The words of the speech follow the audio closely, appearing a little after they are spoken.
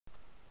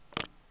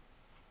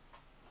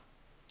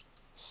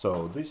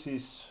So this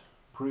is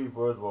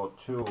pre-World War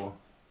II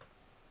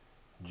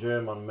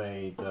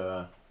German-made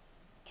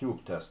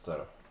tube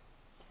tester,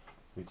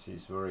 which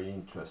is very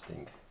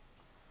interesting.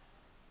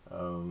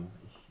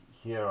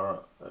 Here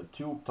are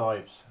tube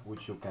types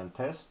which you can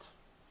test,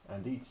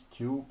 and each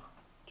tube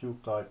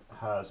type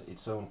has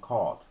its own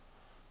card.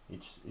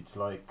 It's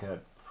like a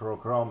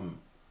program,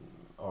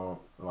 or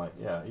like,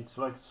 yeah, it's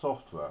like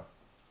software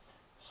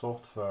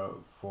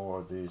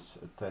for this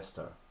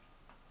tester.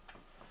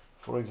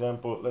 For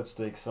example, let's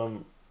take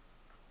some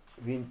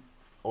very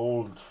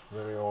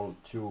old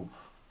tube.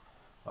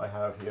 I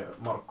have here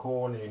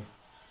Marconi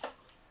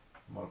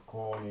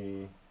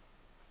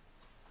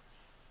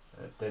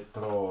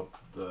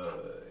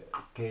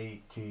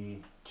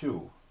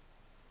KT2,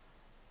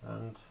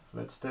 and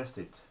let's test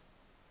it.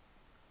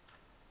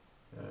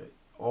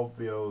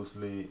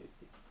 Obviously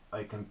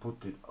I can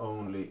put it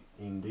only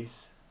in this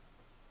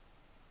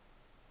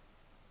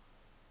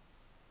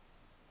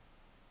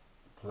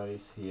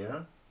place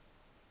here,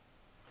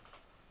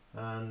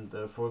 and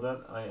for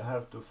that I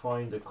have to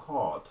find a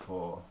card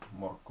for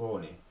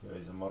Marconi. Here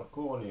is a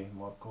Marconi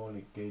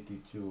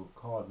KT2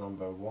 card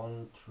number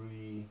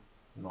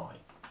 139,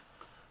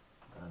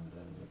 and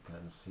then you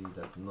can see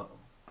that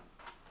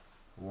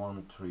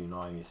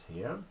 139 is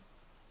here.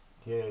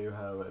 Here you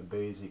have a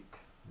basic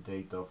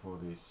data for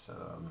this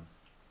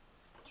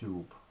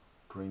tube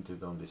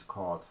printed on this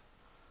card,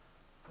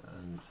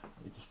 and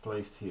it is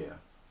placed here.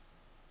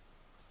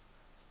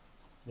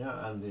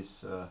 Yeah, and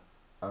this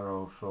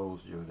arrow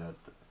shows you that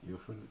you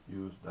should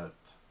use that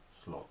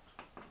slot,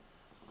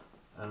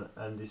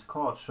 and this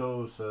card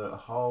shows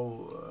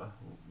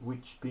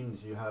which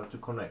pins you have to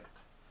connect.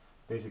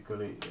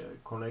 Basically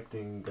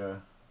connecting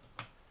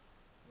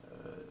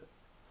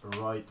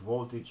right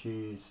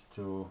voltages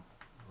to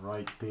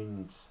right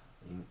pins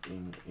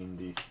in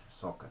this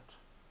socket.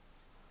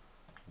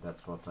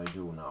 That's what I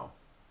do now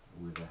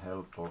with the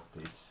help of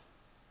this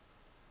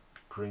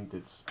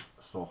printed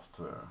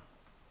software.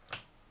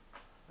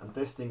 And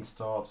testing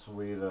starts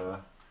with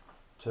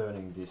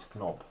turning this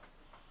knob.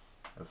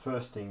 The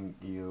first thing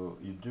you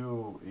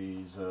do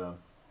is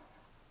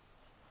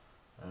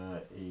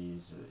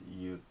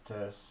you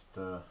test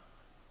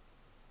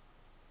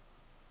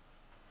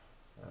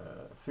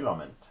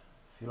filament.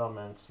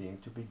 Filament seem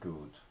to be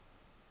good,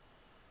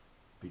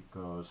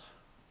 because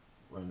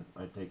when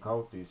I take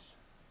out this,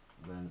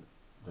 then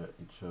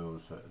it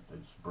shows that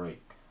it's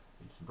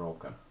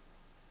broken.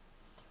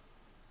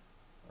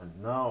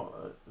 And now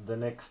the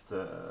next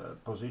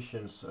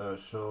positions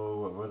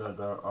show whether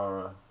there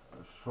are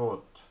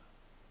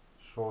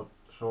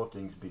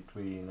shortings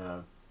between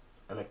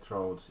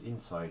electrodes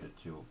inside the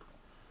tube,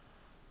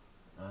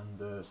 and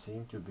there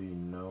seem to be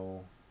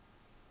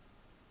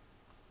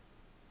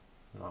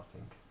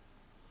nothing.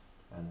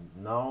 And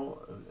now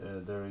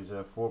there is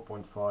a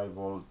 4.5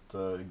 volt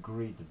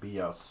grid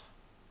bias,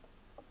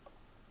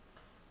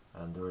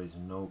 and there is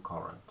no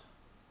current.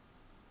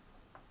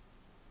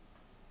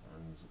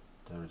 And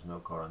there is no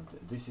current.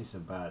 This is a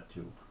bad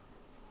tube.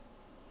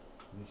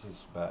 This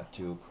is bad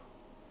tube.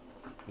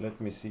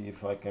 Let me see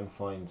if I can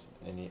find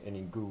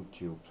any good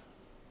tubes.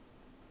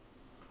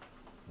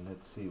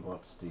 Let's see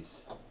what's this.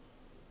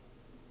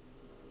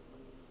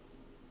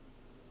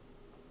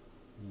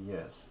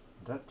 Yes,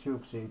 that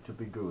tube seems to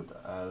be good,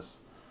 as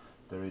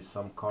there is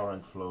some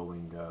current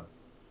flowing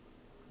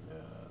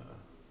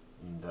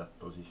in that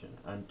position.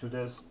 And to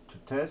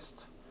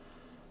test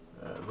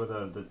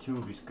whether the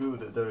tube is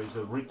good, there is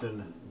a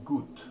written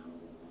good.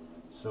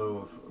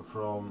 So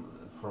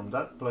from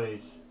that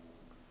place,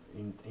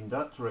 in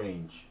that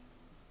range,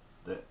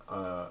 the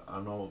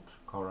anode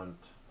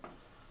current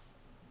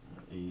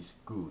is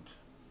good,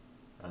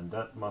 and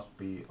that must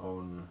be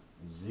on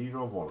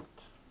 0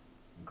 volt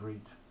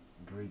grid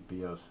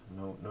bias,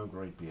 no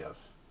grid bias,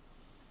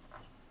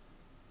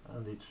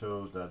 and it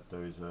shows that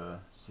there is a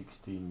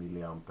 16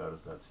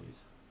 milliamperes. That is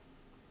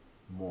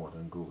more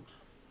than good.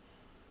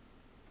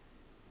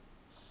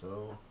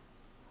 So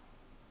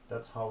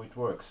that's how it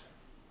works.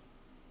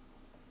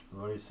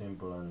 Very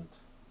simple and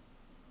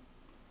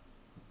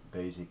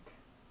basic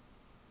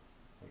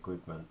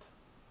equipment.